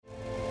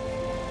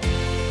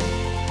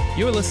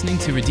You are listening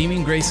to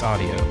Redeeming Grace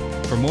Audio.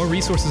 For more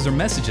resources or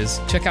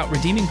messages, check out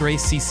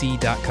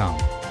redeeminggracecc.com.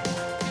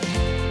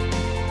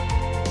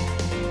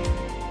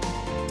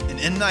 In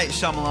M. Night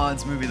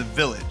Shyamalan's movie, The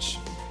Village,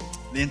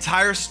 the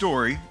entire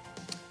story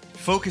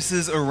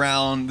focuses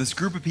around this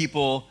group of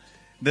people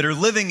that are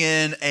living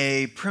in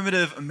a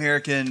primitive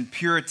American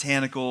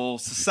puritanical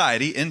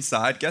society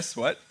inside, guess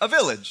what? A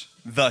village.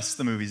 Thus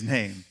the movie's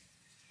name.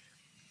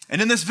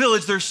 And in this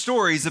village, there's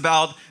stories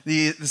about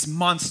this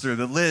monster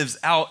that lives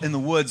out in the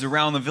woods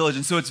around the village.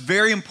 And so it's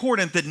very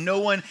important that no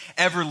one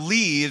ever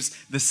leaves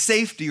the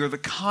safety or the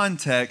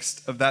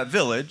context of that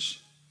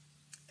village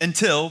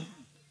until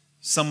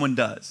someone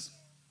does.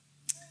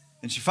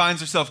 And she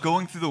finds herself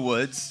going through the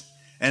woods.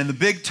 And in the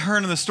big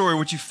turn in the story,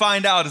 what you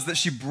find out is that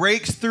she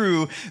breaks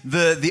through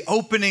the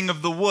opening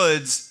of the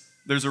woods.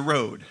 There's a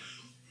road.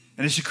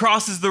 And as she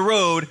crosses the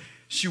road,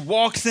 she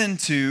walks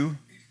into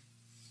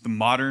the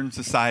modern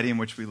society in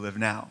which we live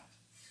now.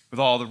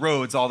 With all the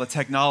roads, all the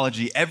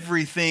technology,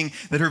 everything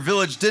that her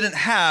village didn't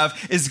have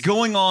is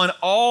going on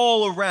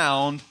all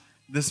around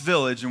this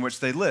village in which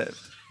they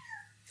lived.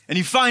 And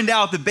you find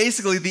out that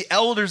basically the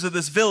elders of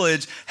this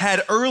village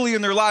had early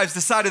in their lives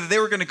decided that they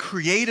were going to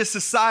create a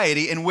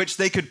society in which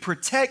they could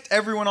protect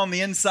everyone on the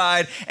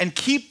inside and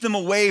keep them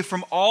away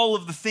from all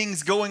of the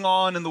things going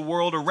on in the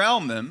world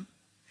around them.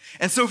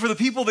 And so for the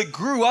people that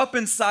grew up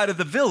inside of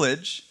the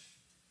village,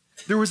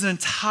 there was an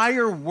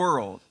entire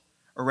world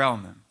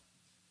around them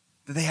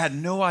that they had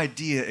no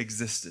idea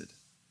existed.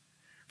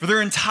 For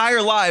their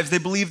entire lives, they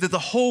believed that the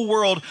whole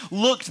world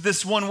looked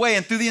this one way.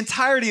 And through the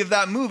entirety of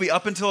that movie,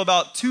 up until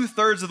about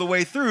 2/3 of the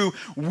way through,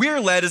 we're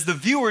led as the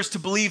viewers to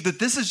believe that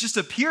this is just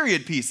a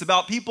period piece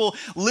about people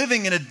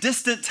living in a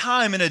distant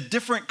time in a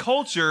different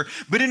culture.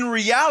 But in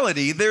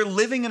reality, they're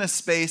living in a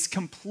space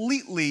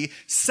completely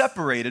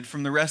separated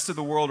from the rest of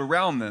the world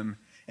around them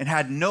and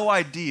had no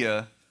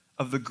idea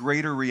of the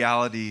greater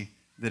reality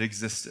that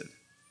existed.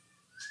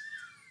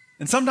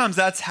 And sometimes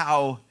that's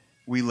how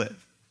we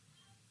live.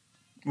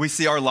 We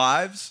see our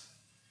lives,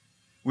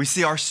 we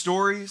see our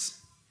stories,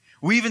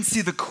 we even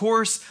see the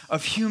course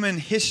of human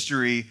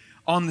history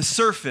on the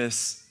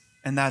surface,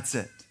 and that's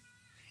it.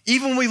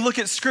 Even when we look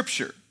at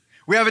Scripture,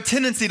 we have a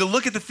tendency to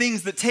look at the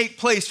things that take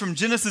place from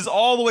Genesis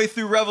all the way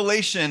through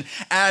Revelation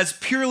as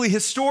purely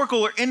historical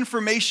or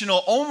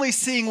informational, only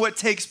seeing what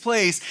takes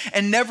place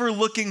and never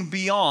looking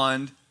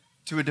beyond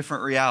to a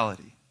different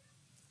reality.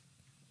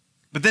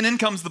 But then in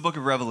comes the book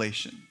of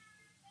Revelation.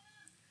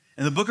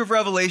 And the book of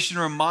Revelation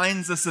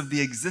reminds us of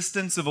the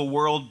existence of a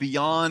world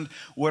beyond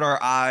what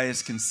our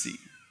eyes can see.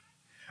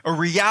 A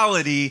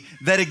reality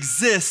that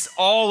exists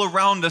all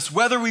around us,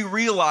 whether we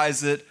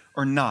realize it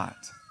or not.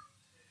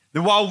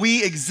 That while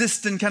we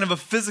exist in kind of a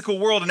physical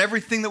world and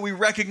everything that we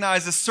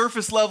recognize as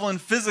surface level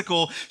and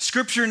physical,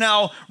 Scripture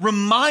now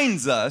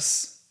reminds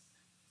us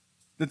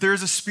that there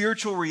is a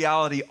spiritual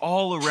reality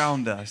all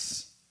around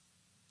us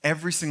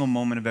every single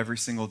moment of every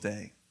single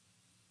day.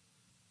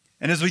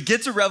 And as we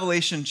get to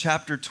Revelation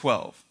chapter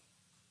 12,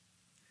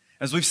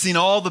 as we've seen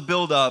all the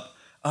buildup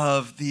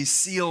of these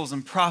seals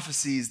and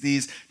prophecies,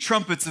 these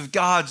trumpets of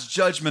God's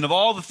judgment, of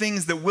all the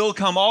things that will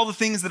come, all the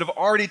things that have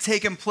already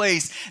taken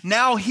place,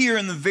 now here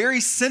in the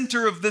very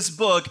center of this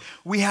book,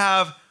 we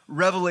have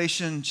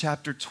Revelation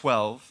chapter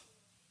 12,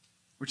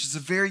 which is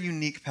a very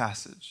unique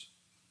passage.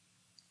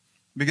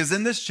 Because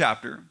in this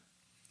chapter,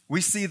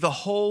 we see the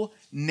whole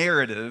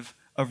narrative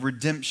of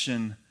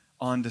redemption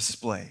on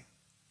display.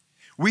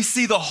 We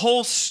see the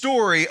whole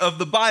story of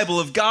the Bible,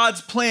 of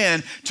God's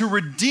plan to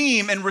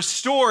redeem and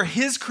restore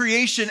His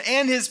creation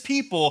and His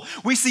people.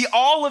 We see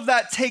all of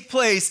that take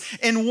place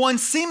in one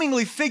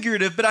seemingly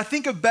figurative, but I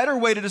think a better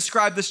way to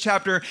describe this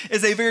chapter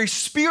is a very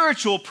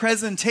spiritual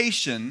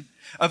presentation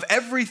of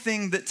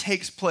everything that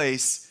takes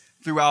place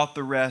throughout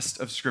the rest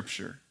of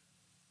Scripture.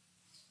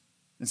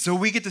 And so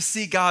we get to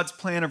see God's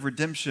plan of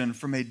redemption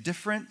from a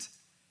different,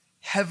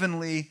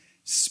 heavenly,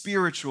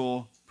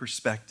 spiritual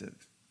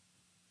perspective.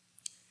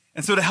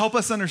 And so to help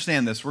us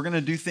understand this, we're going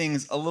to do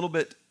things a little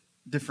bit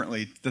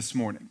differently this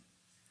morning.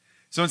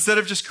 So instead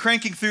of just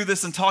cranking through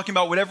this and talking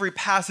about what every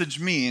passage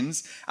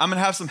means, I'm going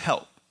to have some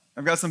help.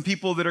 I've got some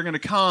people that are going to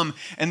come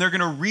and they're going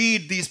to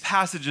read these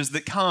passages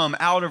that come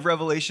out of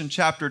Revelation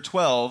chapter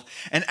 12.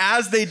 And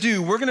as they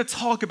do, we're going to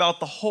talk about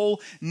the whole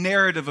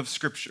narrative of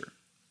Scripture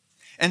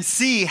and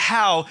see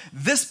how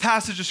this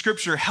passage of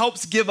Scripture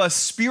helps give us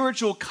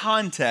spiritual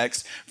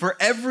context for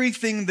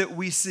everything that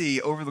we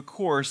see over the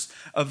course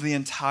of the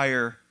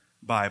entire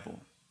Bible.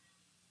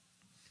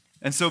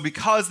 And so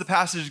because the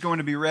passage is going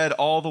to be read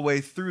all the way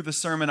through the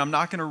sermon, I'm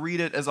not going to read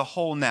it as a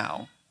whole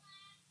now,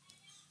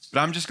 but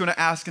I'm just going to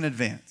ask in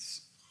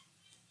advance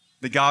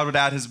that God would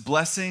add His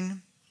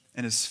blessing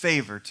and His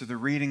favor to the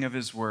reading of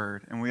His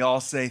word. And we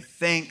all say,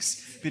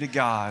 thanks be to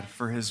God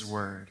for His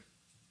word.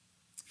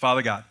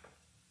 Father God,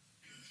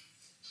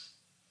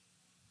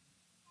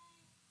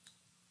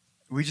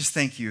 we just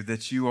thank You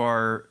that You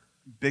are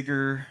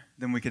bigger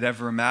than we could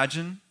ever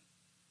imagine.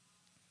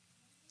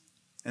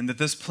 And that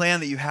this plan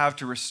that You have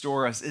to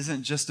restore us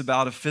isn't just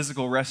about a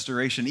physical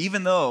restoration,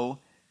 even though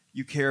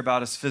You care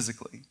about us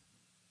physically.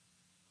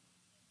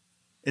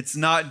 It's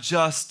not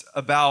just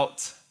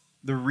about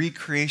the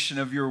recreation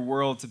of your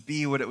world to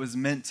be what it was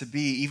meant to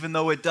be, even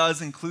though it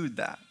does include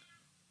that.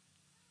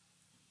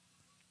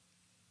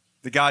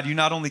 That God, you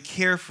not only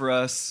care for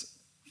us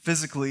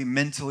physically,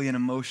 mentally, and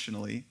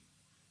emotionally,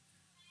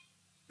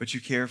 but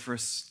you care for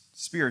us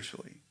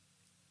spiritually.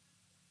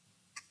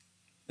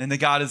 And that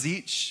God, as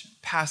each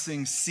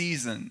passing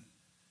season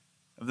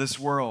of this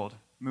world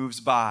moves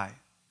by,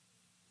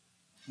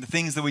 the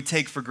things that we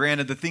take for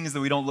granted, the things that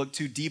we don't look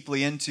too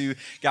deeply into,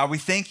 God, we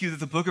thank you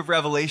that the book of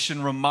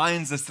Revelation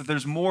reminds us that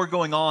there's more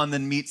going on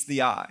than meets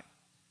the eye.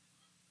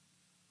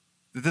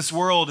 That this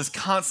world is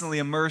constantly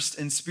immersed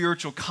in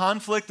spiritual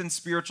conflict and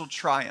spiritual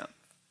triumph.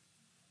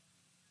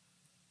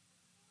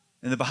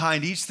 And that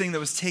behind each thing that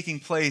was taking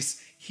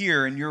place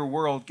here in your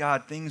world,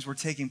 God, things were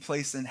taking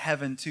place in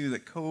heaven too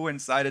that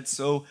coincided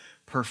so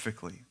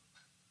perfectly.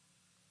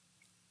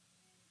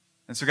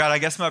 And so, God, I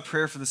guess my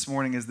prayer for this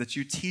morning is that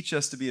you teach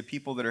us to be a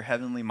people that are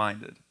heavenly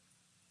minded.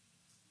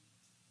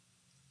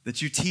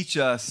 That you teach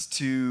us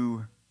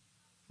to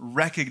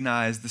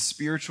recognize the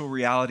spiritual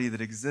reality that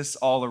exists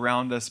all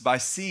around us by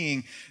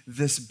seeing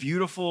this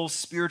beautiful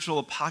spiritual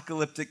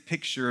apocalyptic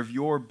picture of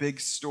your big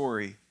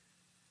story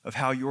of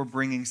how you're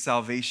bringing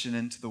salvation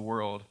into the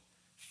world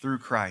through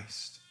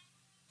Christ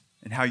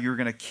and how you're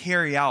going to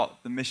carry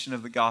out the mission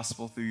of the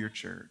gospel through your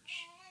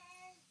church.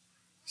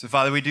 So,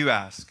 Father, we do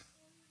ask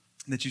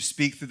that you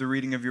speak through the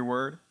reading of your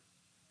word.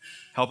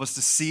 Help us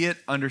to see it,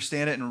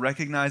 understand it, and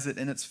recognize it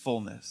in its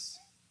fullness.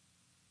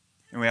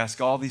 And we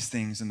ask all these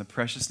things in the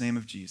precious name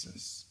of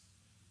Jesus.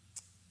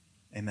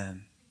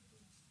 Amen.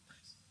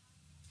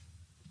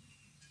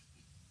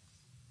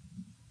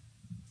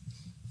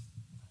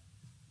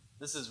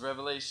 This is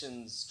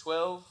Revelations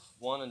 12,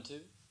 1 and 2.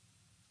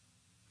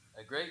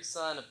 A great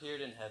sign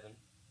appeared in heaven,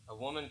 a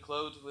woman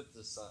clothed with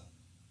the sun,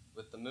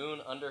 with the moon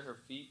under her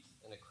feet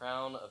and a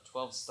crown of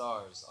 12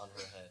 stars on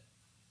her head.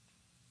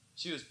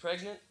 She was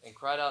pregnant and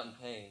cried out in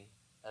pain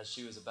as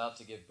she was about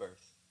to give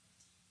birth.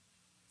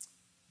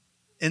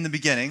 In the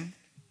beginning,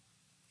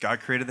 God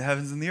created the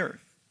heavens and the earth.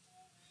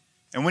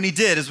 And when he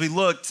did, as we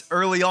looked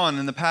early on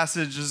in the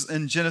passages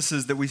in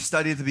Genesis that we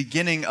studied at the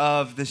beginning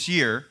of this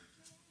year,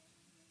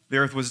 the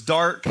earth was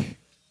dark,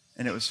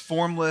 and it was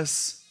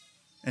formless,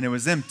 and it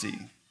was empty.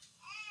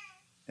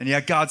 And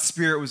yet God's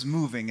Spirit was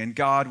moving, and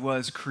God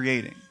was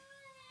creating.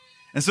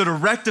 And so to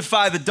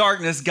rectify the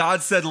darkness,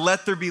 God said,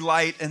 "Let there be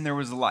light," and there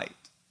was light.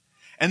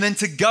 And then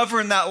to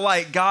govern that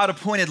light, God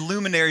appointed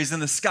luminaries in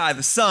the sky,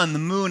 the sun, the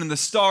moon, and the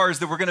stars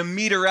that were going to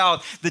meter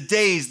out the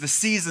days, the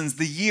seasons,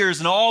 the years,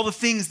 and all the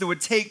things that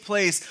would take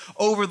place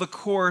over the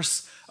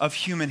course of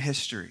human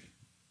history.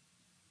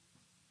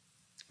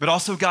 But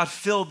also God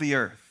filled the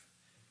earth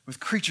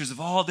with creatures of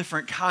all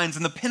different kinds.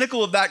 And the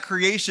pinnacle of that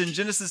creation,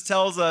 Genesis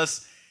tells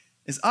us,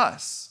 is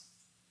us.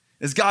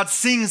 As God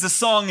sings a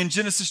song in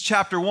Genesis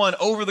chapter 1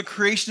 over the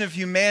creation of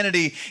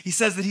humanity, he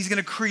says that he's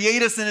going to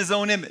create us in his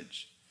own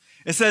image.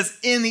 It says,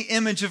 in the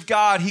image of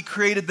God, he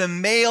created them,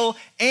 male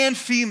and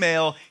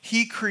female,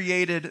 he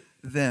created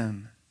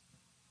them.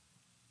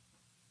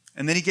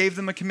 And then he gave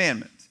them a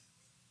commandment.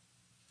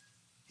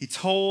 He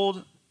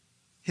told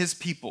his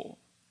people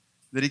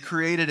that he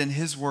created in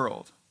his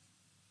world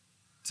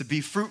to be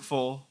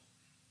fruitful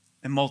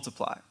and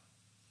multiply,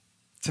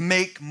 to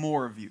make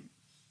more of you,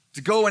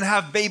 to go and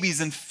have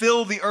babies and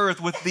fill the earth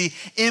with the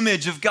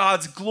image of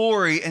God's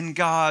glory and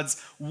God's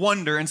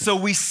wonder. And so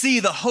we see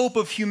the hope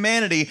of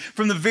humanity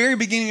from the very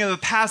beginning of the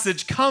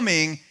passage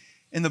coming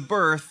in the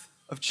birth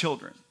of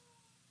children.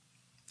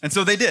 And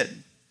so they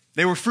did.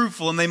 They were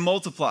fruitful and they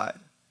multiplied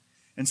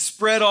and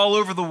spread all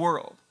over the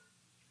world.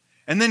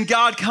 And then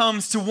God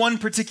comes to one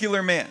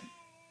particular man,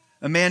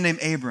 a man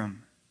named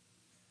Abram.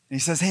 And he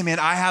says, "Hey man,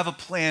 I have a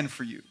plan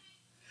for you.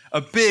 A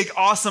big,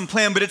 awesome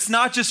plan, but it's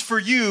not just for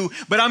you,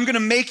 but I'm going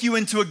to make you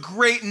into a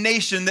great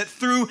nation that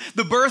through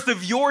the birth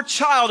of your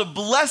child, a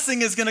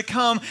blessing is going to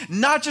come,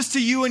 not just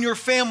to you and your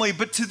family,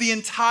 but to the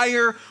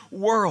entire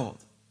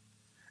world.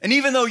 And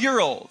even though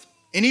you're old,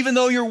 and even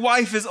though your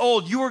wife is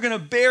old, you are going to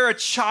bear a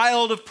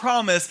child of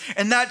promise,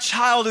 and that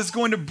child is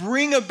going to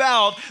bring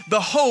about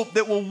the hope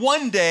that will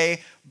one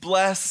day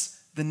bless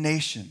the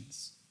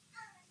nations."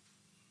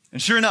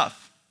 And sure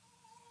enough,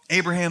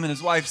 Abraham and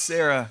his wife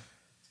Sarah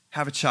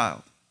have a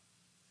child.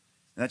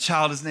 And that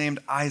child is named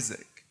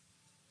Isaac.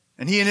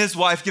 And he and his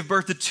wife give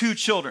birth to 2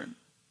 children,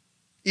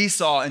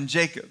 Esau and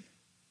Jacob.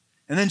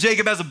 And then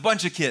Jacob has a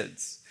bunch of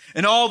kids.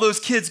 And all those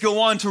kids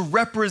go on to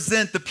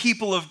represent the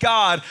people of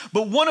God.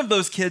 But one of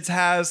those kids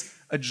has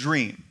a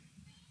dream.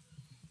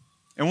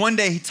 And one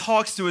day he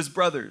talks to his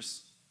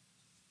brothers.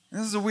 And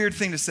this is a weird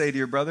thing to say to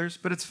your brothers,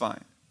 but it's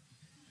fine.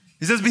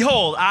 He says,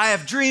 "Behold, I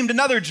have dreamed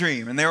another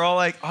dream." And they're all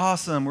like,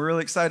 "Awesome, we're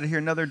really excited to hear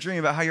another dream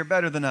about how you're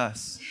better than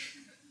us."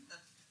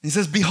 And he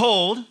says,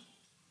 "Behold,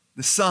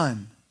 the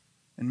sun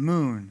and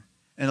moon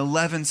and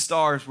 11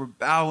 stars were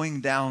bowing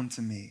down to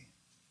me."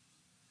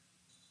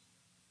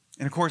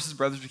 And of course, his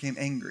brothers became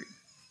angry.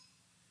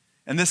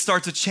 And this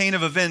starts a chain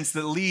of events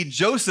that lead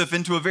Joseph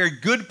into a very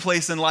good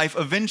place in life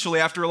eventually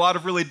after a lot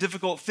of really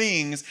difficult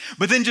things.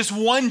 But then just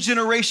one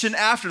generation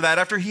after that,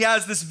 after he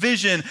has this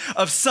vision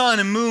of sun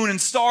and moon and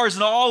stars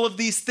and all of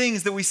these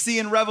things that we see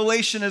in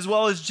Revelation as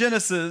well as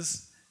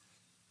Genesis,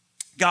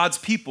 God's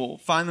people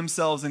find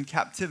themselves in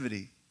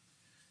captivity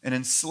and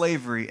in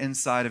slavery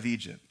inside of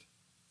Egypt.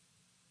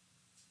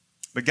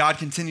 But God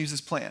continues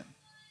his plan.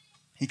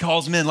 He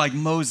calls men like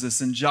Moses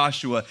and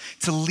Joshua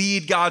to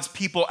lead God's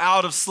people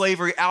out of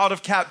slavery, out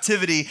of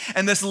captivity,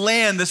 and this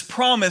land, this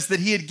promise that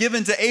he had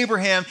given to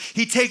Abraham,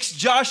 he takes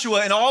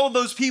Joshua and all of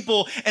those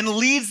people and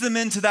leads them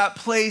into that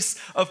place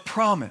of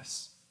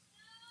promise.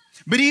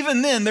 But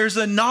even then, there's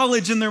a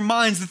knowledge in their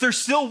minds that they're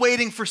still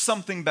waiting for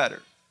something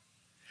better,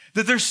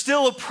 that there's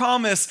still a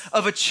promise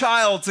of a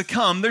child to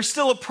come. There's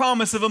still a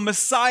promise of a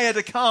Messiah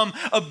to come,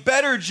 a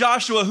better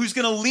Joshua who's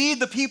going to lead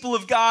the people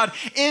of God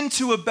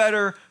into a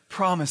better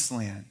promised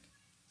land.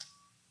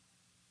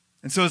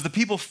 And so as the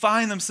people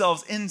find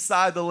themselves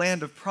inside the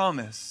land of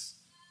promise,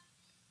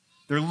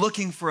 they're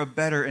looking for a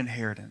better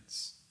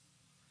inheritance,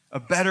 a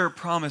better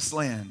promised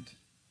land,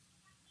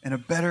 and a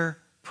better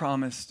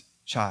promised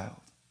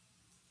child.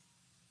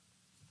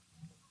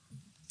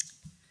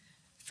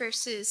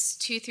 Verses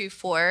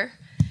 2-4,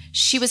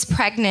 she was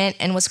pregnant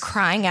and was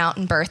crying out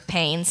in birth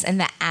pains and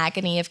the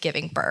agony of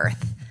giving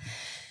birth.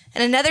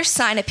 And another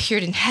sign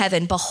appeared in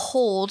heaven.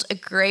 Behold, a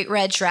great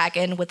red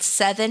dragon with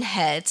 7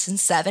 heads and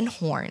 7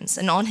 horns,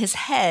 and on his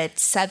head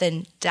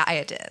 7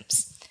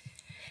 diadems.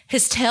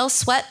 His tail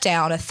swept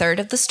down 1/3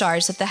 of the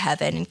stars of the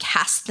heaven and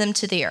cast them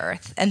to the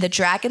earth. And the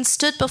dragon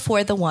stood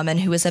before the woman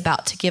who was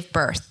about to give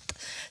birth,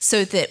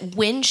 so that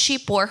when she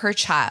bore her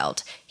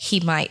child, he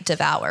might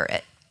devour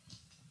it.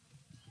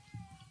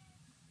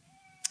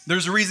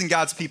 There's a reason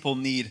God's people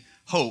need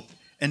hope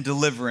and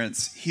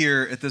deliverance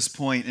here at this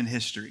point in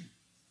history.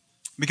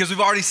 Because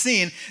we've already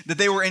seen that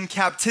they were in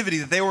captivity,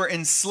 that they were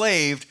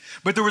enslaved,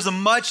 but there was a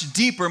much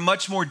deeper,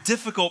 much more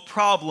difficult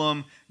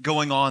problem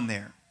going on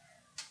there.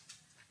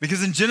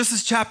 Because in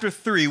Genesis chapter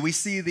 3, we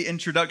see the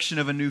introduction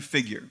of a new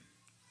figure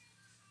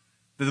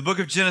that the book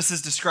of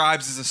Genesis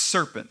describes as a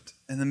serpent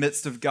in the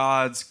midst of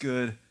God's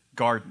good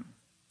garden.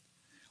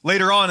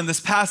 Later on in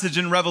this passage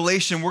in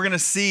Revelation, we're going to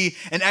see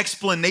an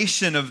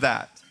explanation of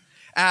that.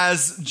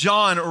 As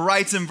John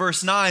writes in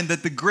verse 9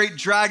 that the great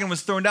dragon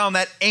was thrown down,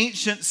 that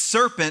ancient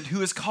serpent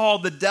who is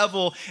called the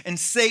devil and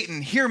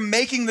Satan, here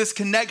making this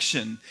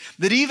connection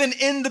that even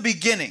in the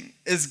beginning,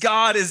 as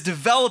God is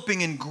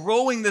developing and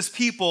growing this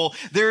people,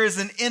 there is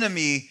an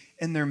enemy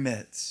in their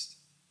midst.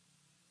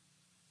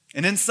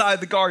 And inside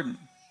the garden,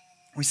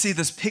 we see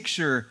this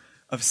picture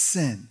of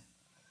sin.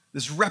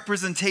 This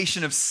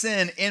representation of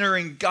sin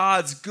entering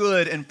God's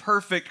good and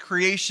perfect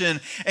creation,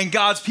 and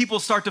God's people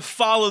start to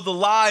follow the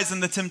lies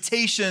and the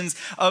temptations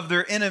of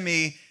their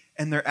enemy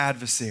and their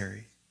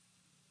adversary.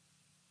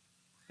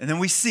 And then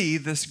we see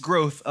this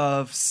growth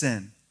of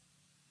sin,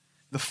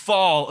 the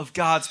fall of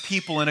God's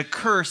people and a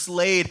curse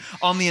laid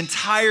on the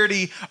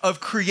entirety of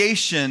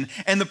creation.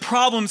 And the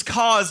problems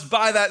caused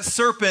by that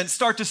serpent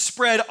start to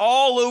spread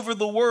all over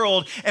the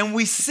world. And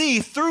we see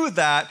through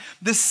that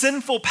the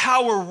sinful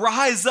power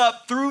rise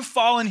up through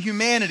fallen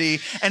humanity.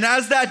 And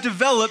as that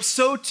develops,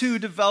 so too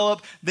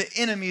develop the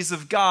enemies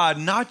of God,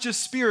 not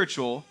just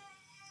spiritual,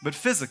 but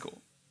physical.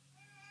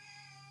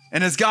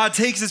 And as God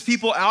takes his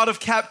people out of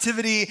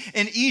captivity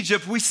in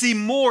Egypt, we see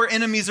more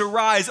enemies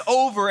arise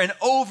over and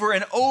over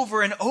and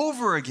over and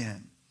over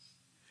again.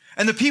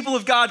 And the people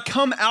of God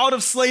come out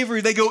of slavery,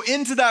 they go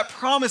into that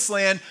promised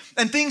land,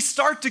 and things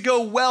start to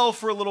go well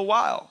for a little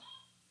while.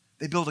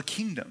 They build a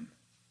kingdom.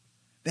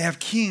 They have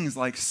kings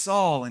like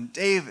Saul and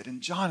David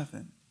and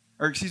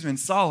and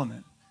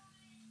Solomon.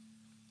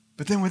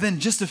 But then within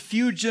just a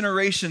few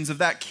generations of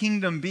that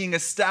kingdom being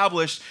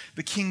established,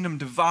 the kingdom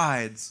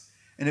divides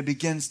and it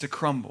begins to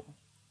crumble.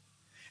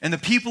 And the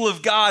people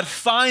of God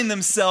find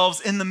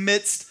themselves in the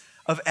midst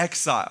of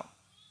exile.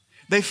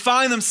 They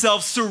find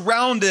themselves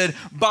surrounded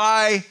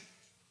by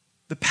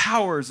the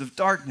powers of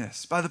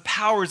darkness, by the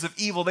powers of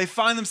evil. They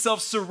find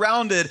themselves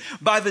surrounded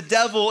by the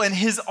devil and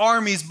his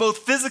armies, both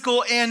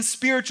physical and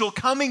spiritual,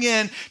 coming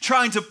in,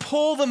 trying to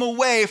pull them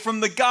away from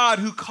the God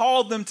who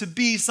called them to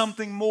be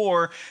something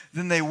more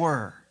than they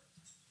were.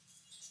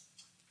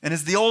 And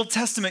as the Old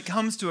Testament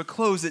comes to a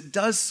close, it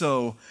does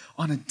so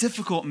on a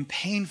difficult and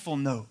painful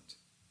note.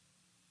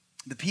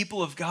 The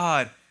people of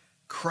God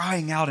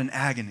crying out in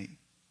agony.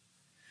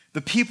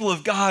 The people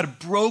of God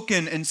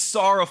broken and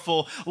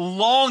sorrowful,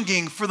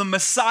 longing for the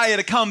Messiah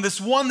to come,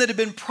 this one that had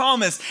been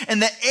promised. And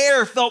the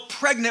air felt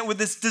pregnant with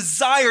this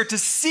desire to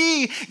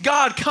see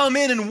God come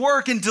in and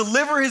work and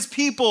deliver his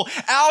people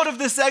out of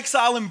this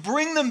exile and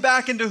bring them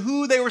back into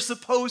who they were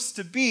supposed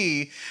to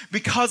be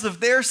because of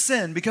their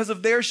sin, because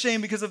of their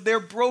shame, because of their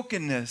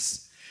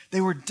brokenness.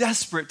 They were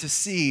desperate to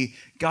see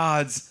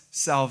God's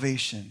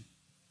salvation.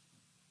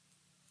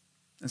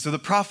 And so the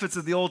prophets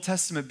of the Old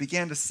Testament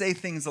began to say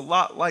things a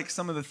lot like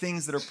some of the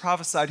things that are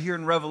prophesied here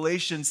in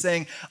Revelation,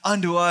 saying,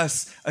 "Unto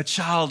us a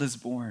child is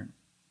born.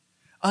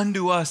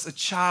 Unto us a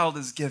child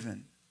is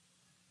given.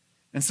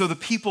 And so the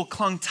people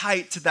clung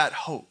tight to that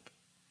hope.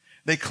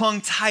 They clung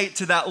tight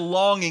to that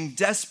longing,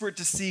 desperate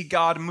to see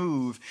God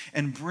move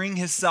and bring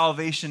his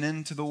salvation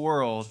into the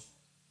world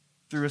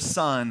through a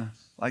son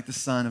like the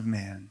Son of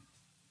Man.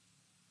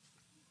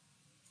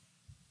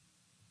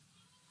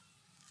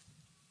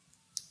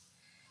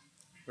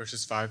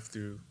 Verses 5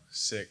 through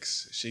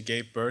 6. She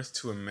gave birth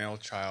to a male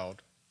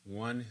child,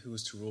 one who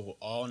was to rule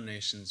all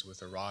nations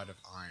with a rod of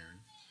iron.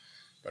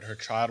 But her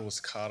child was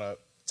caught up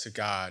to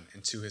God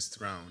and to his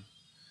throne.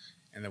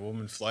 And the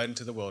woman fled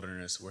into the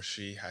wilderness, where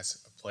she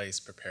has a place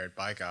prepared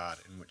by God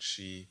in which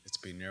she is to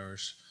be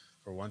nourished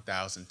for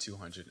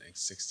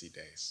 1,260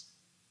 days.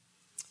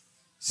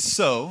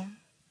 So,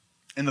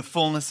 in the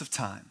fullness of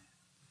time,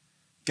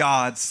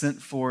 God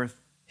sent forth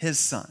his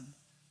Son,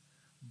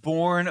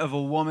 born of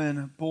a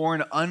woman,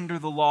 born under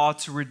the law,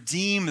 to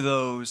redeem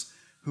those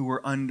who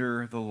were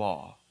under the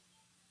law.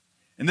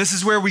 And this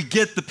is where we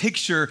get the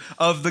picture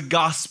of the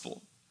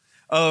gospel,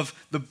 of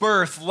the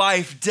birth,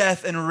 life,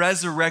 death, and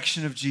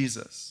resurrection of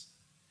Jesus.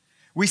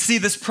 We see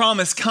this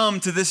promise come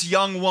to this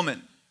young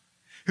woman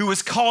who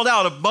was called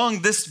out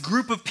among this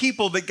group of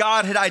people that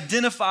God had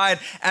identified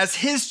as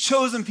his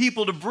chosen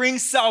people to bring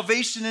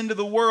salvation into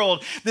the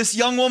world. This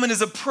young woman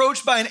is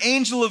approached by an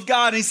angel of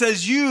God, and he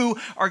says, "You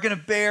are going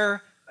to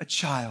bear a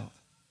child,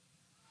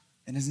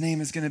 and his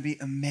name is going to be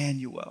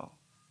Emmanuel,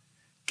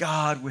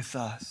 God with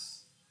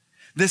us."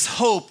 This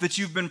hope that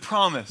you've been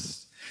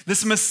promised,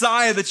 this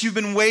Messiah that you've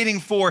been waiting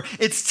for,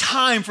 it's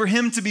time for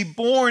him to be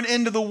born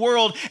into the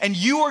world, and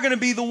you are going to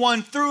be the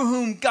one through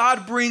whom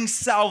God brings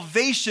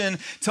salvation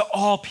to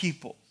all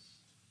people.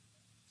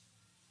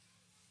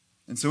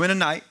 And so in a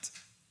night,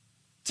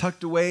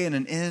 tucked away in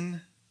an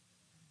inn,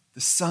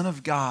 the Son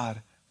of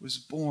God was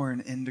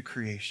born into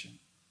creation.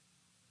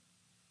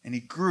 And he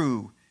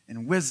grew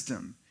in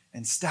wisdom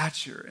and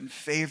stature and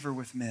favor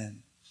with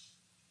men.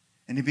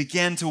 And he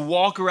began to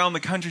walk around the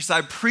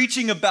countryside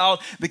preaching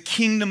about the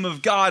kingdom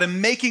of God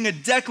and making a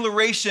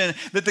declaration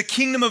that the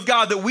kingdom of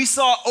God that we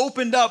saw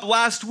opened up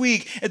last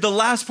week at the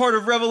last part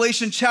of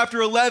Revelation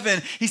chapter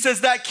 11. He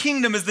says that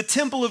kingdom, as the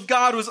temple of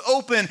God was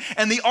open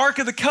and the Ark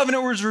of the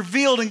Covenant was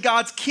revealed and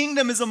God's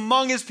kingdom is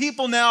among his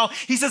people now,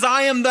 he says,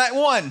 "I am that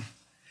one.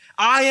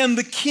 I am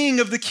the king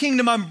of the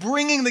kingdom. I'm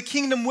bringing the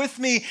kingdom with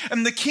me,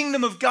 and the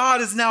kingdom of God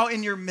is now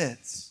in your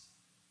midst."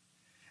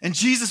 And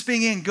Jesus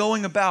began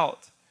going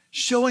about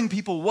showing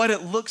people what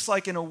it looks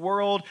like in a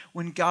world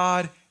when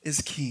God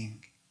is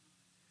king,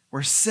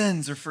 where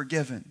sins are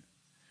forgiven,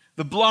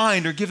 the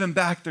blind are given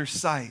back their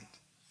sight,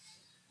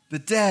 the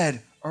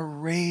dead are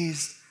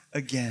raised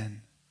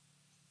again.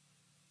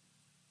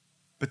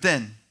 But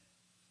then,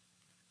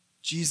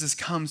 Jesus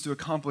comes to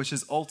accomplish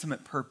his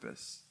ultimate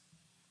purpose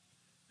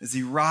as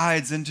he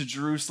rides into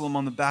Jerusalem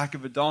on the back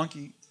of a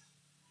donkey,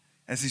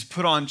 as he's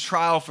put on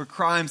trial for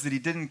crimes that he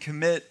didn't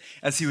commit,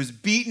 as he was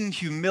beaten,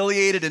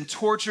 humiliated, and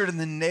tortured, and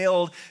then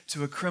nailed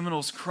to a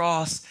criminal's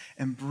cross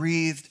and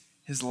breathed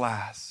his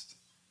last.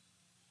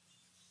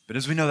 But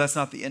as we know, that's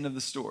not the end of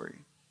the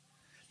story,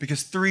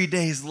 because 3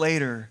 days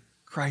later,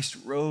 Christ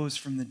rose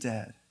from the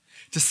dead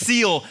to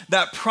seal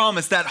that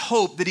promise, that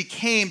hope that he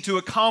came to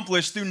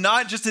accomplish through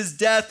not just his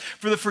death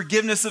for the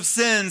forgiveness of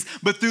sins,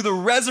 but through the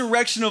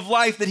resurrection of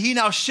life that he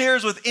now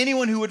shares with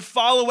anyone who would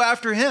follow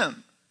after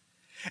him.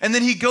 And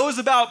then he goes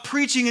about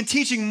preaching and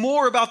teaching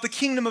more about the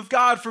kingdom of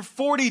God for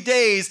 40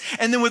 days.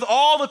 And then with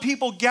all the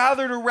people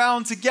gathered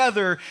around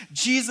together,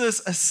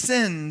 Jesus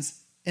ascends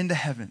into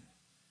heaven,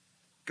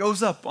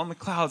 goes up on the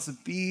clouds to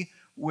be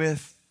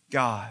with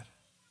God.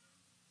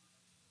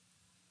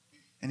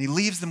 And he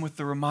leaves them with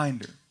the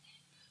reminder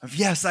of,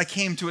 yes, I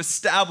came to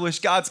establish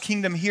God's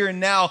kingdom here and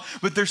now,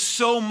 but there's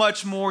so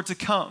much more to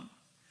come.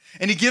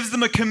 And he gives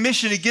them a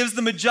commission, he gives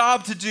them a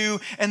job to do,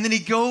 and then he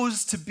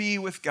goes to be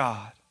with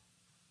God.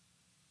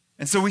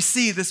 And so we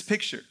see this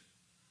picture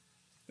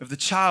of the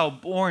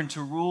child born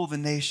to rule the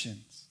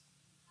nations,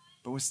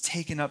 but was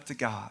taken up to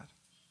God.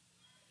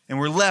 And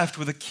we're left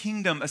with a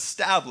kingdom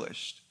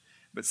established,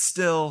 but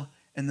still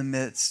in the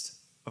midst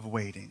of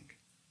waiting.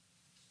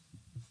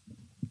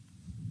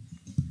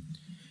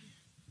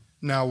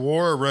 Now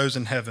war arose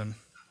in heaven,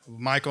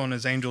 Michael and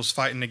his angels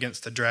fighting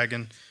against the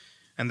dragon.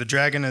 And the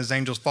dragon and his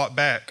angels fought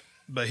back,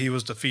 but he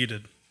was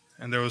defeated,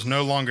 and there was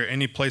no longer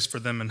any place for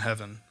them in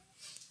heaven.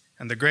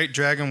 And the great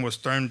dragon was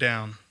thrown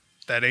down,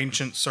 that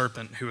ancient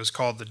serpent who is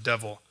called the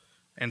devil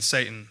and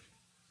Satan,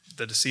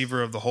 the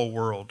deceiver of the whole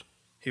world.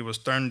 He was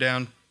thrown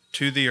down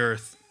to the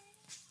earth,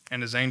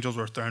 and his angels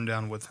were thrown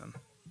down with him.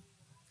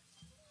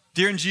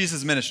 During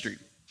Jesus' ministry,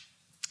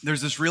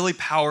 there's this really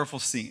powerful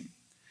scene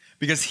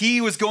because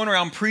he was going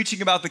around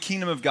preaching about the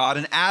kingdom of God,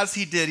 and as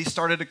he did, he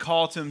started to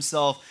call to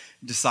himself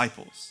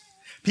disciples,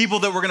 people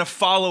that were going to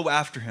follow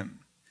after him,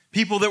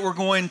 people that were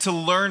going to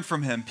learn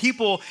from him,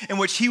 people in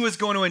which he was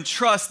going to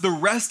entrust the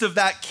rest of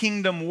that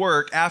kingdom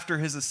work after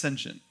his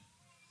ascension.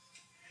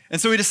 And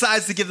so he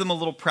decides to give them a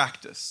little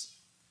practice.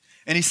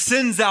 And he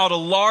sends out a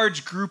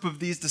large group of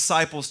these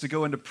disciples to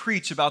go and to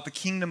preach about the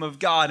kingdom of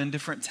God in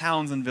different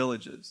towns and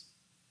villages.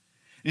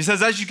 He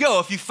says, as you go,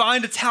 if you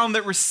find a town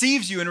that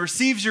receives you and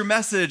receives your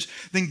message,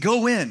 then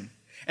go in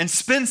and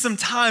spend some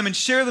time and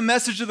share the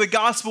message of the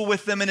gospel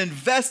with them and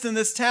invest in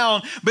this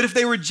town. But if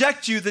they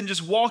reject you, then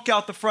just walk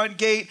out the front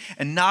gate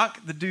and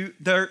knock the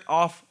dirt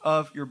off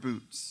of your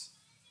boots.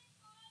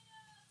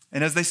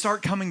 And as they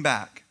start coming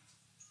back,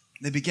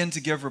 they begin to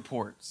give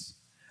reports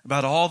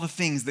about all the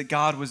things that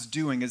God was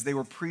doing as they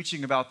were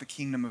preaching about the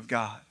kingdom of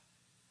God.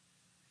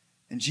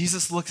 And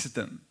Jesus looks at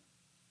them,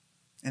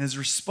 and his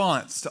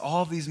response to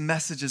all these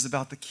messages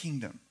about the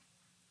kingdom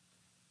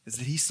is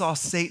that he saw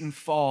Satan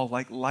fall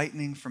like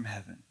lightning from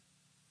heaven.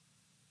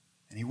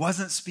 And he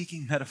wasn't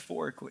speaking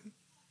metaphorically.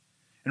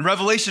 And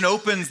Revelation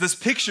opens this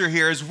picture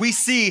here as we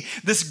see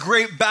this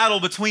great battle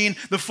between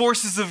the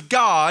forces of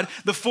God,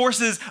 the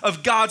forces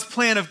of God's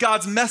plan, of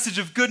God's message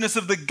of goodness,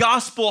 of the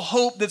gospel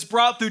hope that's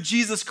brought through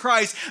Jesus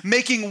Christ,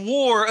 making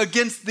war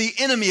against the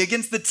enemy,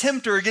 against the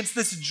tempter, against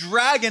this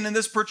dragon and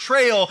this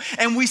portrayal.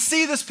 And we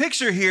see this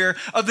picture here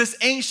of this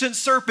ancient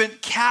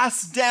serpent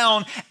cast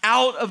down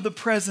out of the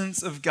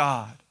presence of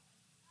God.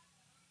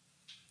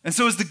 And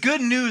so as the good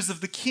news of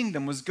the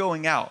kingdom was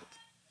going out,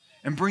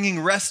 and bringing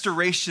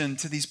restoration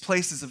to these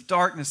places of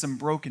darkness and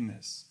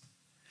brokenness.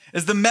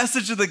 As the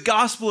message of the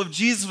gospel of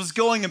Jesus was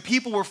going and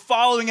people were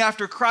following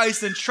after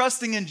Christ and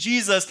trusting in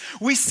Jesus,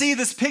 we see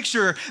this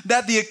picture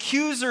that the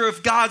accuser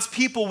of God's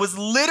people was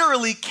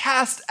literally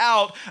cast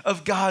out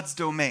of God's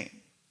domain.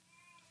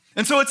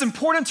 And so it's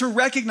important to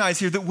recognize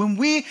here that when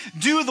we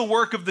do the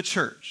work of the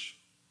church,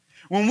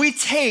 when we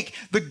take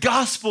the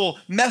gospel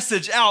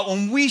message out,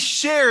 when we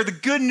share the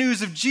good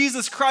news of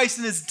Jesus Christ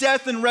and his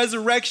death and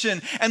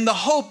resurrection and the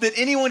hope that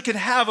anyone can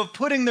have of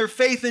putting their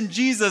faith in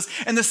Jesus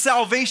and the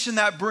salvation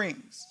that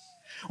brings,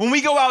 when we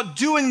go out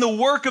doing the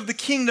work of the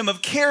kingdom,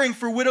 of caring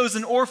for widows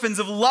and orphans,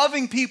 of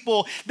loving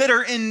people that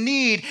are in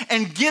need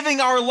and giving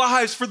our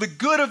lives for the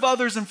good of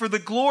others and for the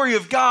glory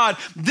of God,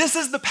 this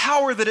is the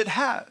power that it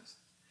has.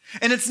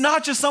 And it's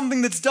not just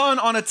something that's done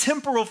on a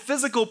temporal,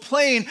 physical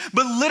plane,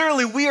 but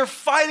literally we are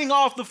fighting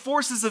off the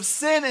forces of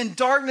sin and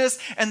darkness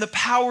and the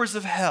powers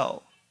of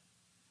hell.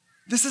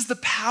 This is the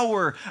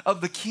power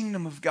of the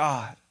kingdom of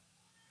God.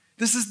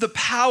 This is the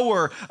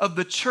power of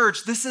the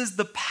church. This is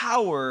the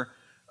power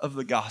of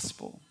the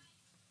gospel.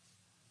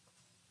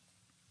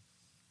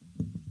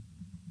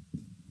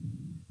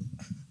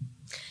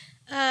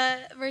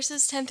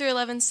 Verses 10 through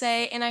 11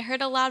 say, "And I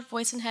heard a loud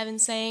voice in heaven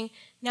saying,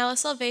 Now the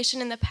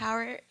salvation and the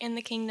power and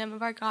the kingdom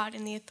of our God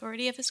and the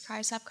authority of his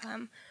Christ have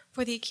come.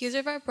 For the accuser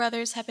of our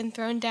brothers have been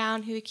thrown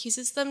down, who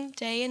accuses them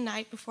day and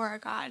night before our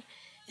God.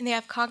 And they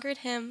have conquered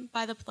him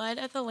by the blood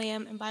of the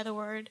Lamb and by the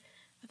word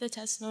of the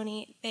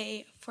testimony.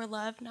 They for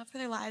love, not for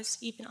their lives,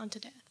 even unto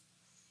death."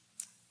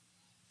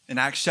 In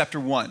Acts chapter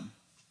 1,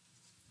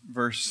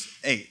 verse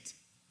 8,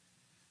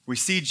 we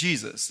see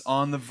Jesus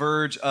on the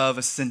verge of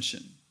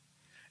ascension.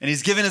 And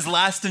he's given his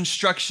last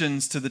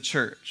instructions to the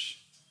church.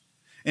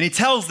 And he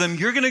tells them,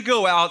 you're going to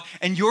go out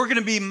and you're going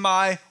to be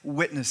my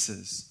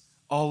witnesses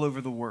all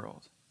over the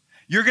world.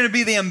 You're going to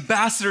be the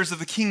ambassadors of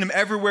the kingdom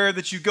everywhere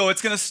that you go.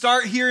 It's going to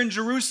start here in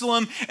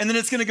Jerusalem, and then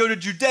it's going to go to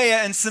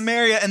Judea and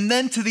Samaria, and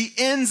then to the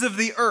ends of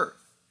the earth.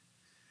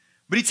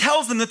 But he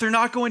tells them that they're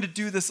not going to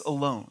do this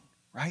alone,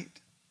 right?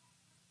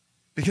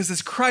 Because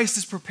as Christ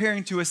is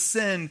preparing to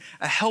ascend,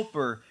 a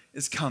helper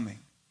is coming.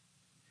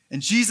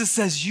 And Jesus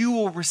says, you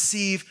will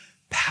receive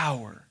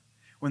power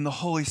when the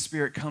Holy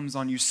Spirit comes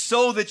on you,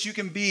 so that you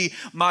can be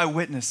my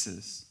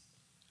witnesses.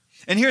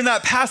 And here in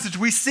that passage,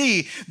 we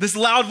see this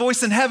loud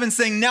voice in heaven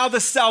saying, now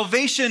the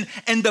salvation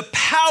and the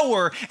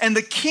power and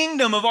the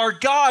kingdom of our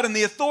God and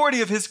the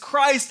authority of his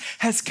Christ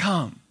has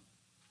come.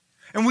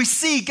 And we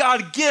see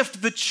God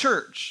gift the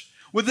church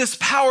with this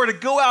power to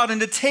go out and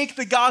to take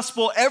the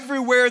gospel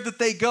everywhere that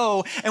they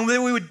go, and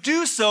then we would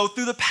do so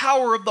through the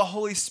power of the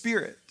Holy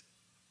Spirit.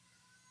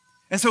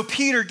 And so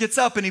Peter gets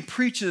up and he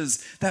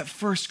preaches that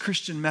first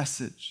Christian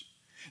message,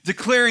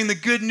 declaring the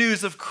good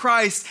news of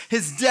Christ,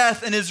 his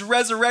death and his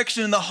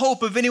resurrection, and the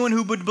hope of anyone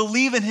who would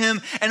believe in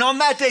him. And on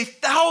that day,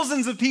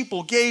 thousands of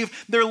people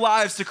gave their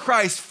lives to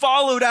Christ,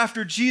 followed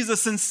after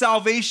Jesus in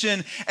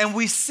salvation, and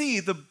we see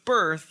the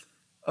birth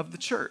of the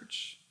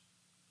church.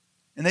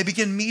 And they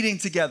begin meeting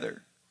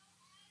together,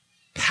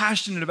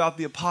 passionate about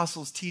the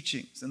apostles'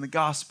 teachings and the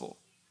gospel,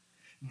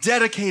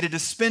 dedicated to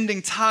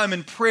spending time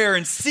in prayer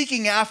and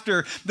seeking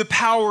after the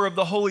power of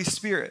the Holy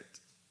Spirit.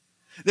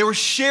 They were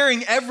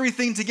sharing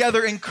everything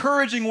together,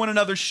 encouraging one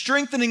another,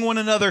 strengthening one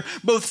another,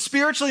 both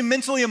spiritually,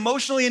 mentally,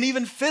 emotionally, and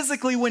even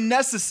physically when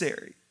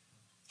necessary.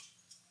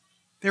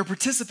 They were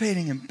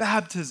participating in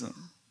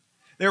baptism.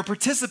 They were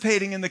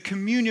participating in the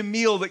communion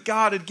meal that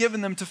God had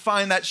given them to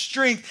find that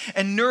strength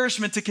and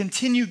nourishment to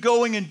continue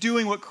going and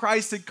doing what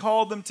Christ had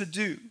called them to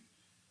do.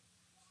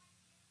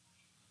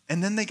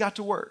 And then they got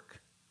to work.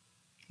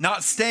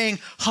 Not staying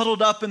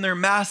huddled up in their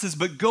masses,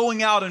 but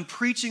going out and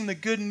preaching the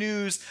good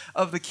news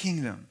of the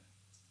kingdom.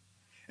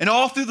 And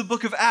all through the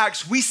book of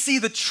Acts, we see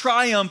the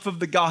triumph of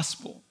the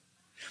gospel.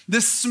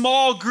 This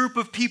small group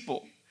of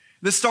people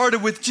that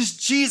started with just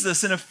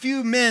Jesus and a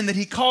few men that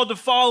he called to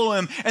follow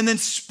him, and then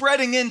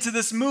spreading into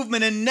this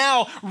movement and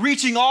now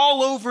reaching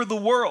all over the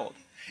world.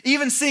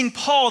 Even seeing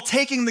Paul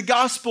taking the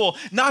gospel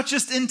not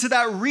just into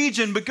that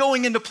region, but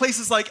going into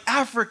places like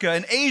Africa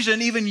and Asia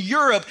and even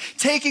Europe,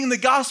 taking the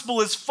gospel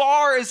as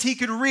far as he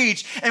could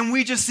reach. And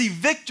we just see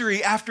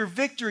victory after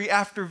victory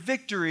after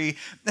victory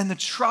and the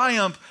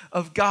triumph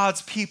of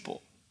God's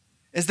people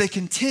as they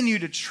continue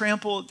to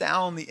trample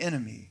down the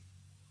enemy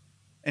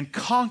and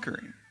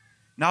conquering,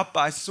 not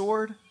by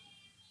sword,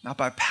 not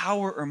by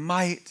power or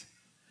might,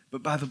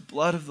 but by the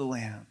blood of the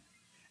Lamb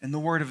and the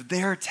word of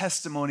their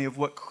testimony of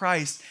what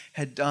Christ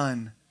had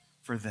done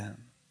for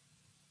them.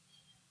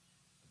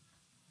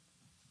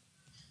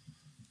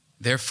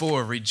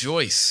 Therefore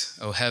rejoice,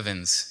 O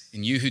heavens,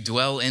 and you who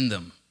dwell in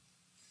them.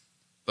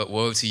 But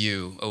woe to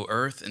you, O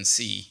earth and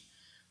sea,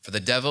 for the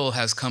devil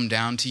has come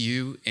down to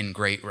you in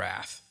great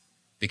wrath,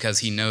 because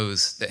he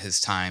knows that his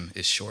time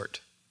is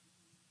short.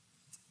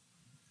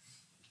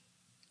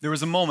 There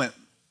was a moment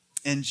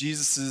in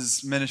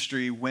Jesus'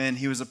 ministry when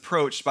he was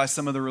approached by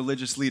some of the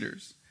religious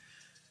leaders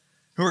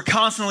who were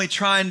constantly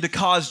trying to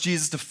cause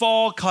Jesus to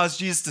fall, cause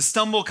Jesus to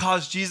stumble,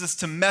 cause Jesus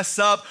to mess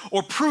up,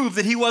 or prove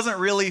that he wasn't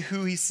really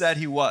who he said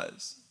he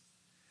was.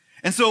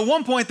 And so at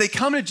one point they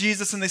come to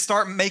Jesus and they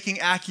start making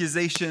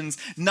accusations,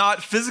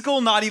 not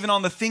physical, not even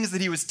on the things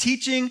that he was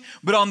teaching,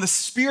 but on the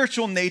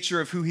spiritual nature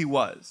of who he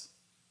was.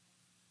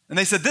 And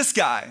they said, this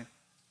guy,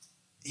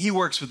 he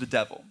works with the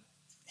devil.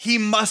 He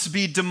must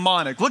be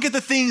demonic. Look at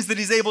the things that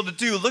he's able to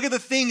do. Look at the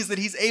things that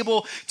he's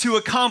able to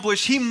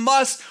accomplish. He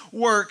must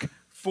work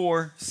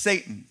for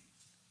Satan.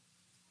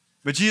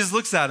 But Jesus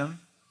looks at him.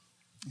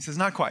 He says,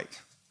 not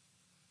quite.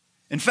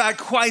 In fact,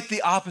 quite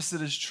the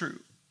opposite is true.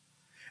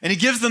 And he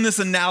gives them this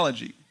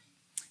analogy.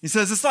 He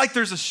says, it's like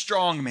there's a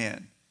strong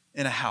man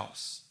in a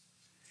house.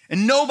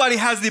 And nobody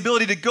has the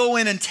ability to go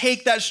in and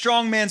take that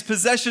strong man's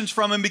possessions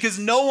from him because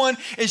no one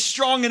is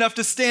strong enough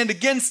to stand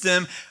against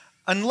him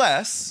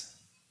unless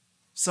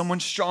someone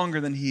stronger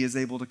than he is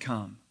able to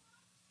come.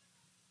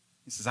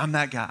 He says, I'm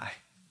that guy.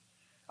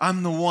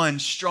 I'm the one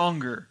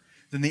stronger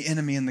than the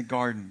enemy in the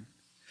garden.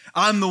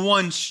 I'm the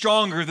one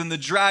stronger than the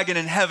dragon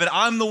in heaven.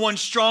 I'm the one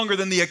stronger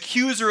than the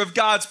accuser of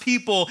God's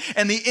people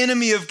and the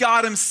enemy of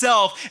God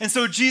himself. And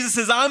so Jesus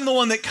says, I'm the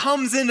one that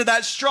comes into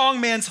that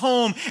strong man's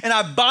home and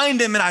I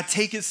bind him and I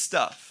take his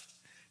stuff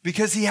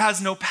because he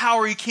has no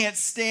power. He can't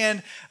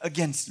stand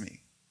against me.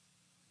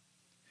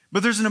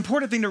 But there's an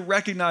important thing to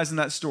recognize in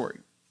that story.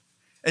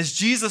 As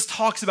Jesus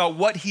talks about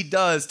what he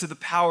does to the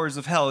powers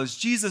of hell, as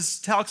Jesus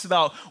talks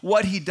about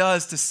what he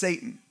does to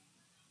Satan,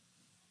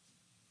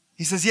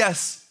 he says,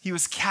 yes, he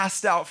was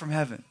cast out from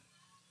heaven.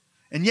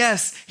 And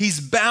yes, he's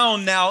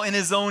bound now in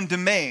his own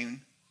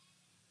domain,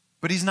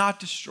 but he's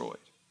not destroyed.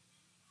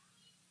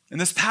 And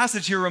this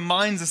passage here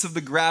reminds us of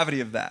the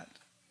gravity of that.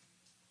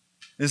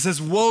 It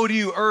says, woe to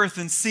you, earth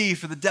and sea,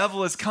 for the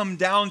devil has come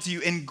down to you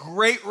in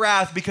great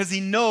wrath because he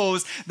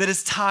knows that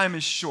his time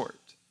is short.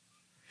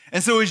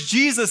 And so as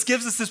Jesus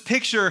gives us this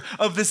picture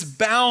of this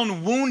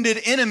bound,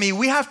 wounded enemy,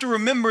 we have to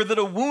remember that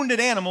a wounded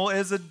animal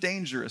is a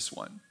dangerous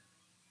one.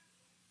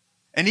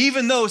 And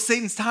even though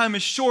Satan's time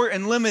is short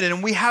and limited,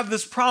 and we have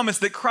this promise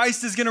that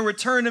Christ is going to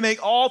return to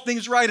make all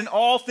things right and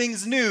all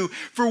things new,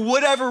 for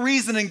whatever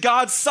reason in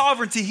God's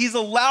sovereignty, he's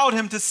allowed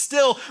him to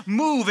still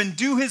move and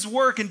do his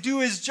work and do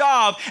his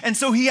job. And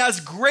so he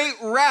has great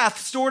wrath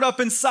stored up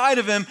inside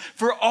of him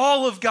for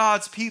all of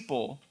God's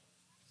people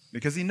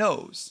because he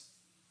knows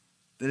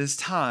that his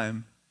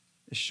time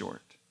is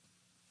short.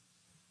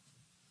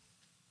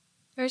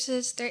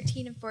 Verses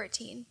 13 and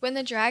 14. When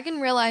the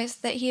dragon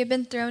realized that he had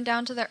been thrown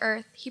down to the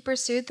earth, he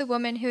pursued the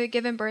woman who had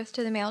given birth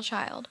to the male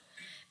child.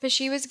 But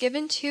she was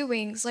given 2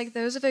 wings like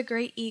those of a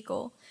great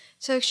eagle,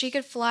 so she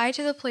could fly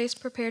to the place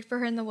prepared for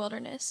her in the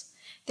wilderness.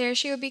 There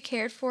she would be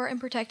cared for and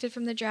protected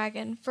from the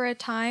dragon for a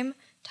time,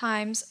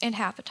 times, and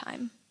half a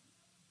time.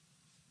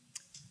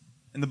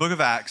 In the book of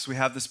Acts, we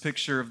have this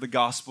picture of the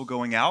gospel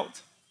going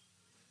out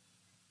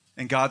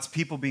and God's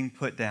people being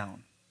put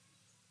down.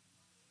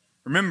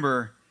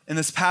 Remember, in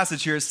this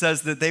passage here, it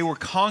says that they were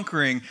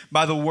conquering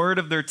by the word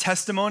of their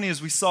testimony,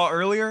 as we saw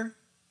earlier,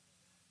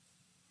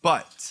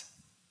 but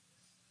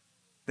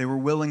they were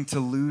willing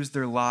to lose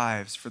their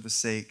lives for the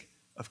sake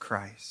of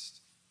Christ.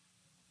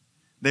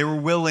 They were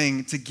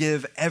willing to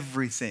give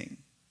everything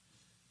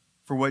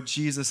for what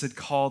Jesus had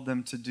called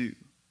them to do.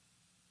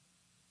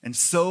 And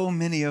so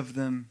many of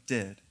them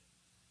did.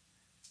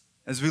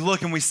 As we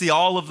look and we see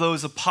all of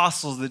those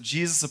apostles that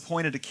Jesus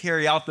appointed to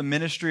carry out the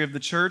ministry of the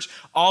church,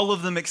 all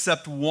of them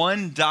except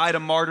one died a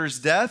martyr's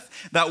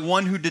death. That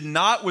one who did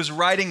not was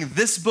writing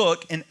this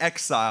book in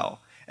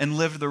exile and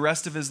lived the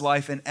rest of his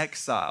life in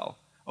exile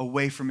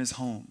away from his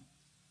home.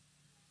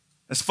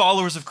 As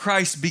followers of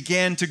Christ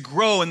began to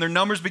grow and their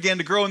numbers began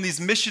to grow and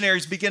these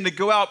missionaries began to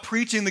go out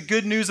preaching the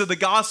good news of the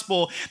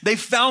gospel, they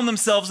found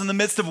themselves in the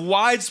midst of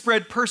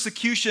widespread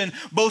persecution,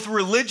 both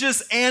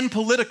religious and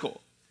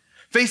political,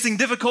 facing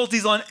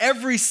difficulties on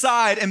every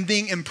side and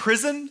being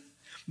imprisoned,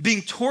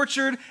 being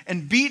tortured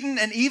and beaten,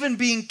 and even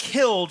being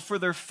killed for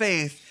their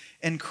faith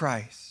in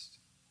Christ.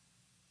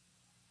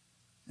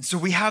 And so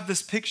we have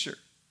this picture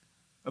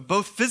of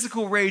both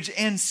physical rage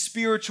and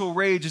spiritual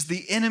rage as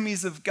the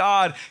enemies of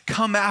God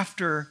come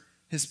after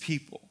his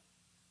people.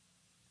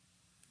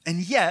 And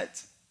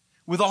yet,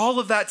 with all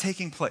of that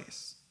taking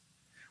place,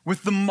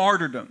 with the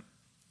martyrdom,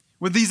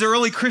 with these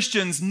early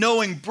Christians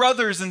knowing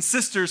brothers and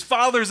sisters,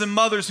 fathers and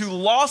mothers who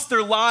lost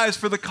their lives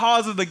for the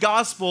cause of the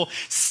gospel,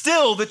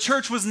 still the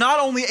church was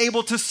not only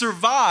able to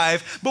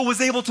survive, but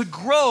was able to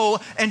grow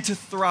and to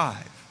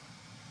thrive.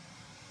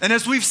 And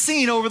as we've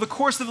seen over the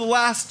course of the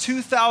last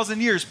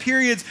 2,000 years,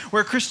 periods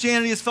where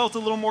Christianity has felt a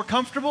little more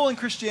comfortable and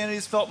Christianity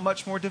has felt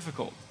much more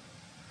difficult.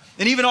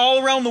 And even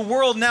all around the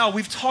world now,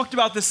 we've talked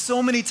about this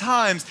so many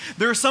times,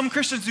 there are some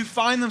Christians who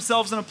find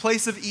themselves in a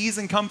place of ease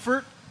and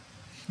comfort.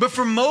 But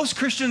for most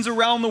Christians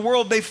around the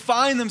world, they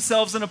find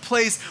themselves in a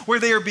place where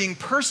they are being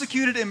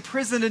persecuted,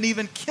 imprisoned, and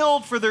even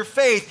killed for their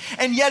faith.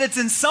 And yet it's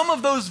in some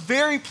of those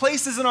very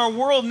places in our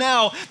world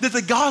now that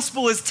the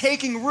gospel is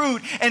taking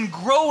root and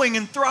growing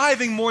and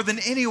thriving more than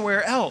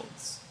anywhere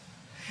else.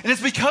 And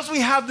it's because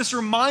we have this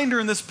reminder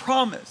and this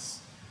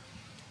promise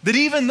that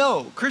even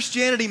though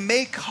Christianity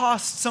may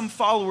cost some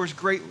followers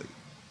greatly,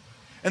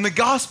 and the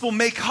gospel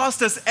may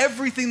cost us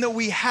everything that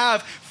we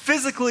have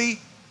physically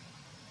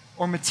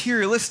or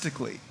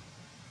materialistically,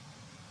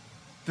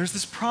 there's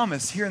this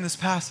promise here in this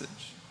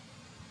passage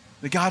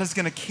that God is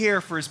going to care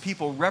for his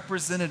people,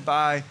 represented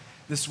by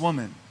this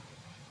woman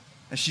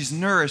as she's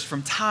nourished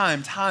from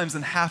times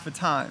and half a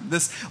time.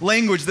 This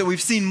language that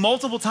we've seen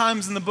multiple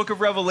times in the book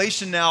of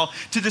Revelation now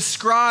to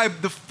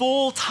describe the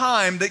full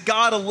time that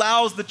God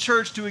allows the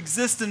church to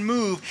exist and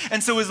move.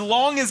 And so as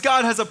long as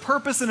God has a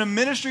purpose and a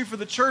ministry for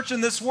the church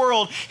in this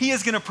world, he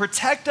is going to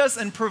protect us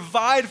and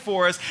provide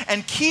for us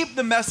and keep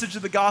the message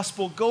of the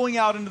gospel going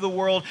out into the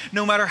world,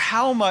 no matter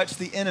how much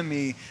the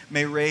enemy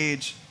may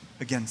rage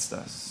against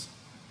us.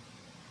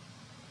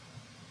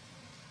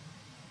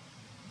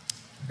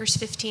 Verse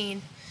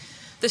 15.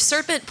 The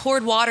serpent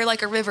poured water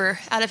like a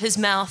river out of his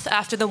mouth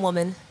after the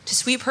woman to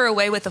sweep her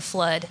away with a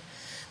flood.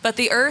 But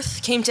the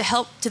earth came to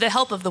the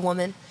help of the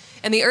woman,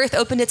 and the earth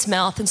opened its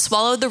mouth and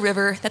swallowed the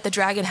river that the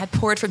dragon had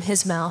poured from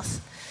his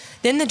mouth.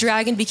 Then the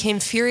dragon became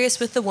furious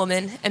with the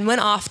woman and went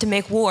off to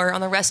make war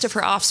on the rest of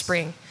her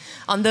offspring,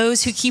 on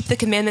those who keep the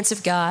commandments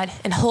of God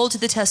and hold to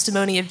the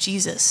testimony of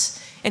Jesus.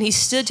 And he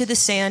stood to the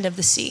sand of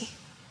the sea.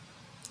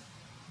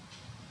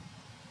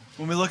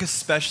 When we look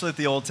especially at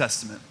the Old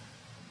Testament,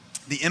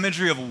 the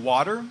imagery of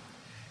water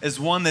is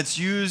one that's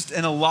used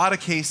in a lot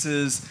of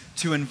cases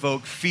to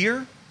invoke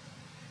fear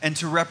and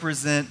to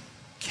represent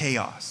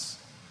chaos.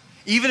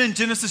 Even in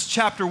Genesis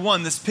chapter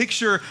 1, this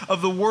picture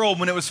of the world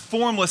when it was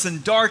formless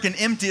and dark and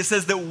empty, it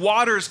says that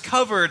waters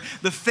covered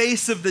the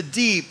face of the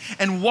deep.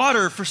 And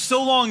water for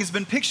so long has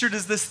been pictured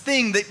as this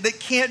thing that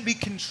can't be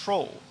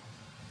controlled.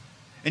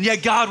 And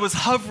yet God was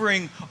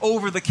hovering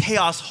over the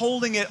chaos,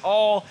 holding it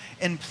all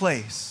in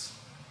place.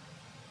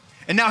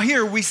 And now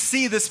here we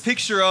see this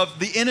picture of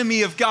the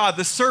enemy of God,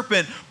 the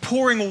serpent,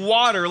 pouring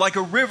water like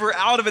a river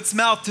out of its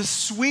mouth to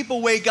sweep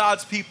away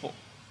God's people,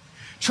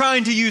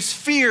 trying to use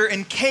fear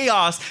and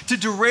chaos to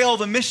derail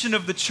the mission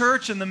of the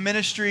church and the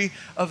ministry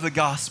of the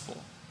gospel.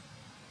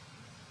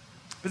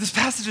 But this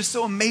passage is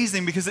so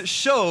amazing because it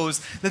shows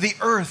that the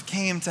earth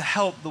came to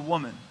help the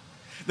woman.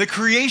 The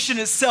creation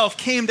itself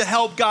came to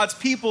help God's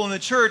people in the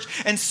church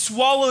and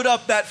swallowed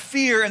up that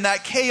fear and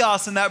that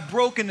chaos and that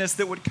brokenness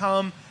that would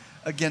come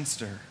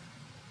against her.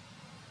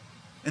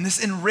 And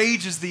this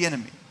enrages the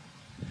enemy.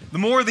 The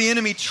more the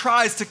enemy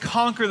tries to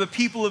conquer the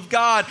people of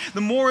God, the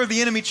more the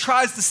enemy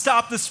tries to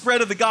stop the spread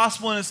of the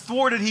gospel and is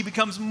thwarted, he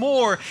becomes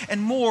more and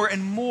more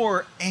and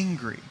more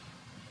angry.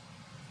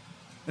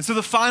 And so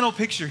the final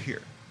picture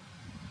here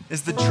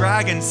is the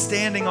dragon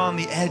standing on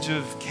the edge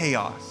of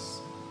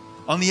chaos,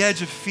 on the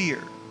edge of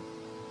fear,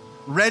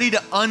 ready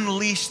to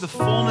unleash the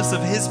fullness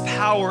of his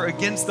power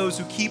against those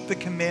who keep the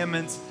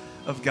commandments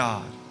of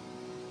God.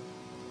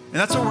 And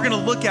that's what we're going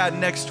to look at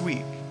next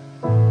week.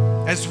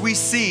 As we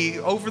see,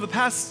 over the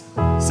past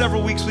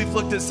several weeks, we've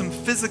looked at some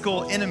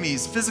physical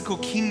enemies, physical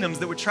kingdoms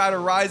that would try to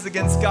rise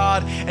against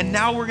God. And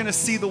now we're going to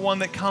see the one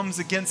that comes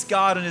against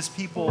God and his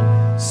people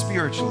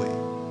spiritually.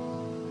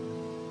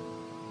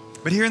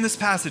 But here in this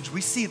passage, we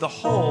see the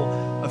whole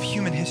of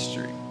human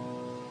history,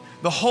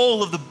 the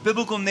whole of the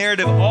biblical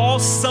narrative, all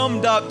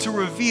summed up to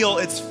reveal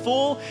its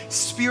full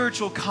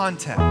spiritual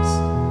context.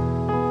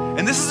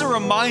 And this is a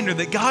reminder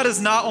that God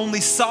is not only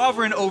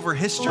sovereign over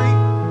history,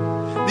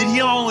 that he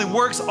not only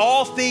works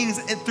all things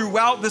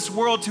throughout this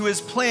world to his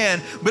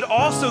plan, but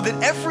also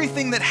that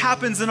everything that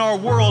happens in our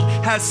world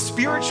has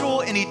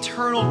spiritual and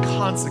eternal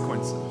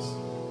consequences.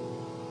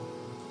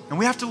 And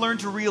we have to learn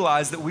to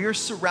realize that we are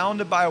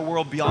surrounded by a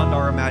world beyond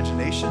our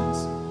imaginations,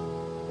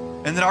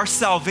 and that our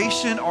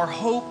salvation, our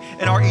hope,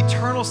 and our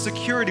eternal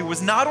security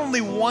was not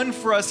only won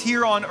for us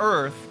here on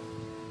earth,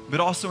 but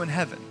also in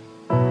heaven.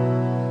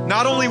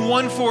 Not only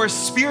won for us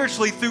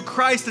spiritually through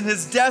Christ and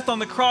his death on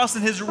the cross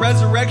and his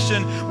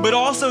resurrection, but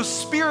also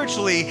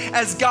spiritually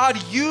as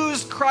God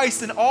used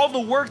Christ and all the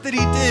work that he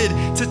did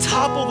to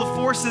topple the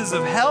forces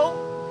of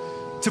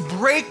hell to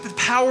break the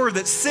power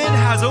that sin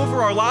has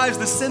over our lives,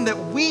 the sin that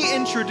we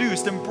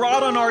introduced and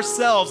brought on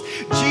ourselves.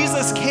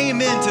 Jesus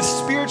came in to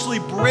spiritually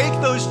break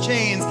those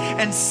chains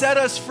and set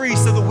us free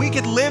so that we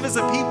could live as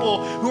a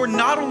people who are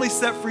not only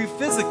set free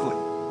physically,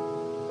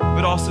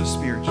 but also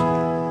spiritually.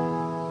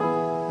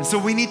 And so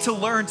we need to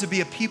learn to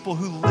be a people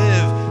who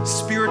live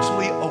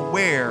spiritually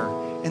aware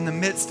in the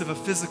midst of a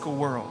physical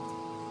world.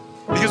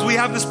 Because we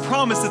have this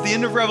promise at the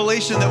end of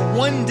Revelation that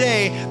one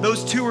day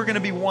those two are going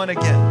to be one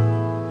again.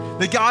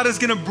 That God is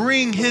going to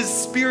bring his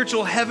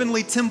spiritual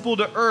heavenly temple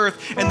to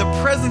earth, and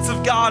the presence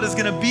of God is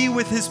going to be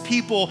with his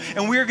people,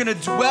 and we are going to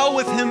dwell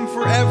with him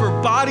forever,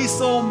 body,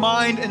 soul,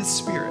 mind, and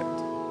spirit.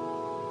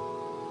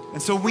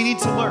 And so we need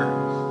to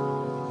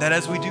learn that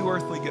as we do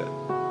earthly good,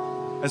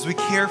 as we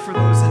care for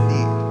those in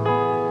need,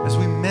 as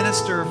we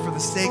minister for the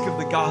sake of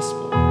the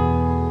gospel,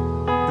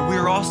 that we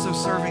are also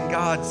serving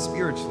God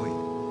spiritually,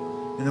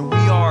 and that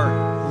we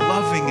are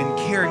loving and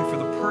caring for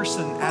the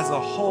person as a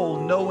whole,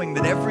 knowing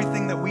that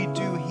everything that we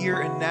do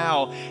here and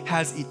now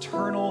has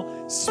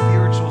eternal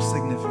spiritual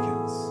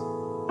significance.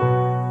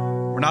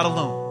 We're not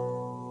alone.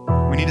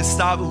 We need to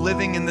stop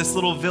living in this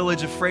little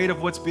village afraid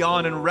of what's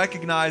beyond and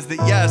recognize that,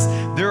 yes,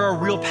 there are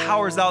real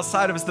powers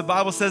outside of us. The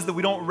Bible says that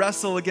we don't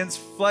wrestle against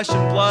flesh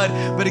and blood,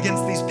 but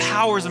against these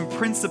powers and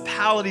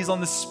principalities on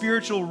the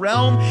spiritual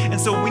realm. And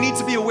so we need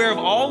to be aware of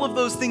all of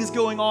those things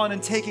going on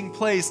and taking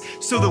place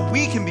so that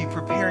we can be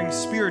preparing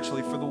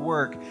spiritually for the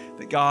work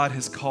that God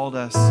has called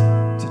us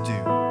to do.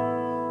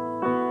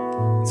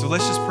 And so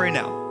let's just pray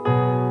now.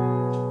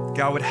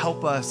 God would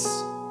help us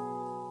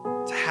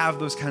to have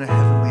those kind of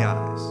heavenly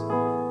eyes,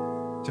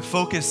 to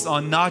focus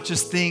on not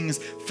just things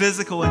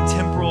physical and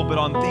temporal, but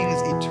on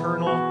things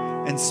eternal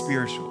and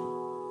spiritual.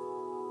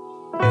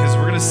 Because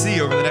we're going to see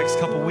over the next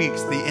couple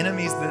weeks, the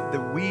enemies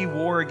that we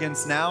war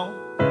against now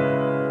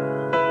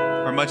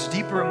are much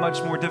deeper and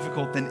much more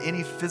difficult than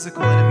any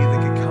physical enemy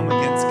that could come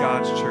against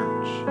God's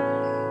church.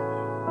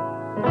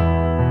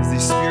 As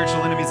these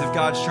spiritual enemies of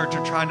God's church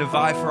are trying to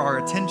vie for our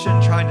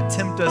attention, trying to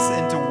tempt us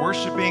into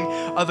worshiping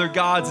other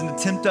gods and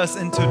to tempt us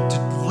into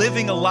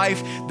living a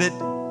life that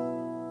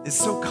is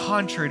so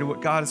contrary to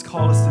what God has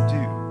called us to do,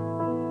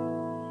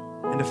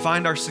 and to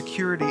find our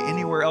security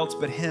anywhere else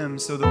but him,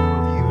 so that we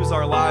will use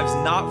our lives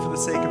not for the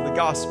sake of the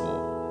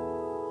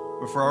gospel,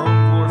 but for our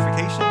own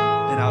glorification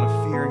and out of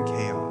fear and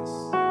chaos.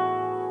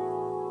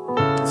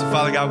 So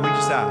Father God, we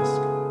just ask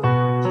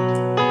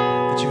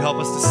that you help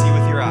us to see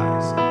with your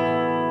eyes.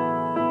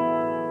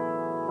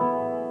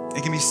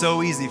 It can be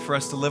so easy for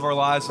us to live our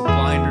lives with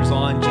blinders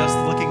on, just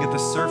looking at the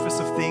surface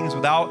of things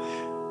without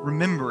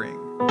remembering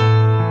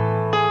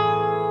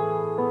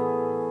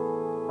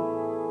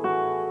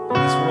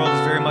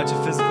much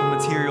a physical,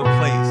 material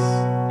place,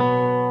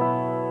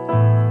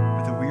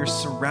 but that we are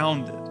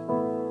surrounded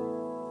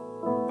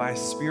by a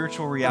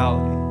spiritual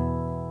reality.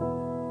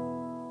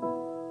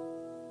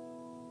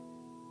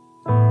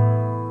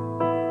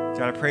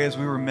 God, I pray as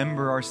we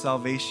remember our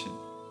salvation,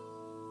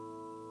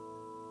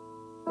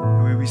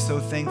 that we be so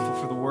thankful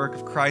for the work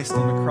of Christ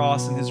on the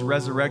cross and his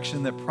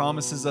resurrection that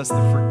promises us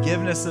the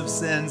forgiveness of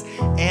sins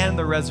and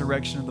the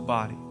resurrection of the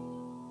body.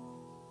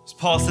 As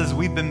Paul says,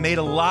 we've been made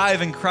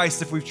alive in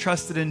Christ if we've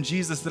trusted in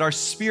Jesus, that our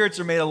spirits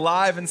are made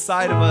alive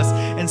inside of us.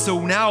 And so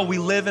now we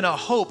live in a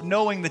hope,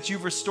 knowing that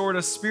you've restored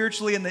us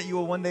spiritually and that you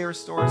will one day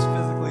restore us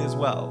physically as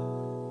well.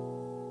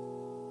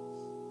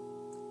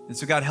 And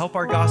so God, help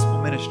our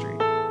gospel ministry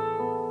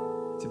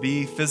to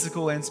be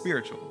physical and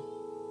spiritual.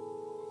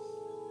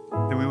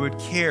 That we would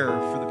care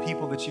for the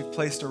people that you've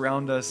placed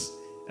around us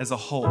as a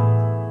whole.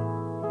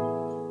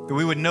 That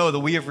we would know that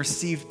we have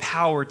received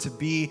power to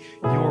be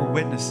your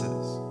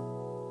witnesses,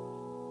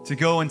 to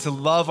go and to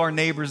love our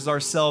neighbors as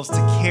ourselves,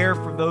 to care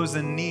for those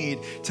in need,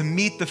 to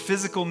meet the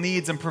physical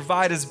needs and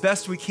provide as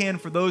best we can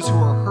for those who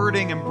are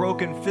hurting and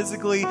broken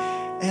physically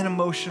and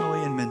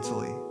emotionally and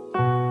mentally.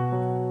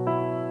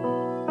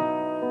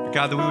 But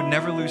God, that we would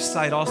never lose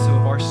sight also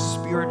of our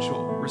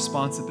spiritual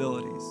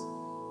responsibilities,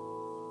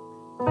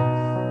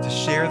 to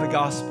share the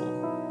gospel,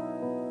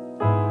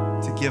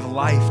 to give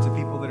life to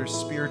people that are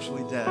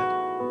spiritually dead,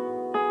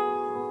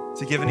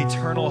 to give an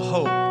eternal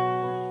hope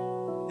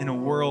in a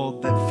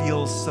world that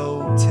feels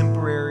so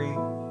temporary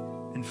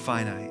and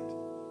finite.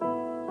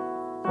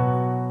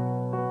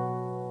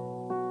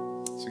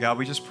 So God,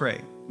 we just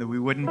pray that we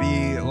wouldn't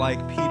be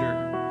like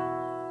Peter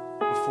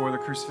before the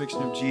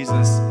crucifixion of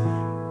Jesus,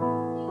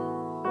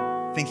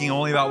 thinking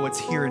only about what's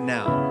here and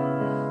now,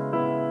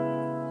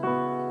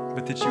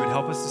 but that you would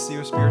help us to see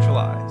with spiritual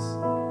eyes,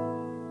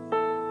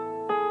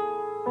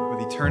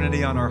 with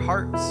eternity on our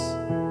hearts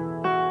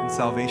and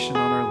salvation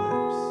on our lips.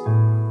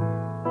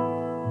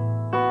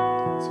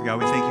 So God,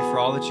 we thank you for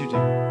all that you do.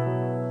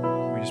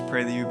 We just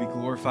pray that you would be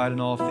glorified in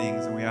all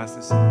things, and we ask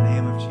this in the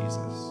name of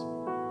Jesus.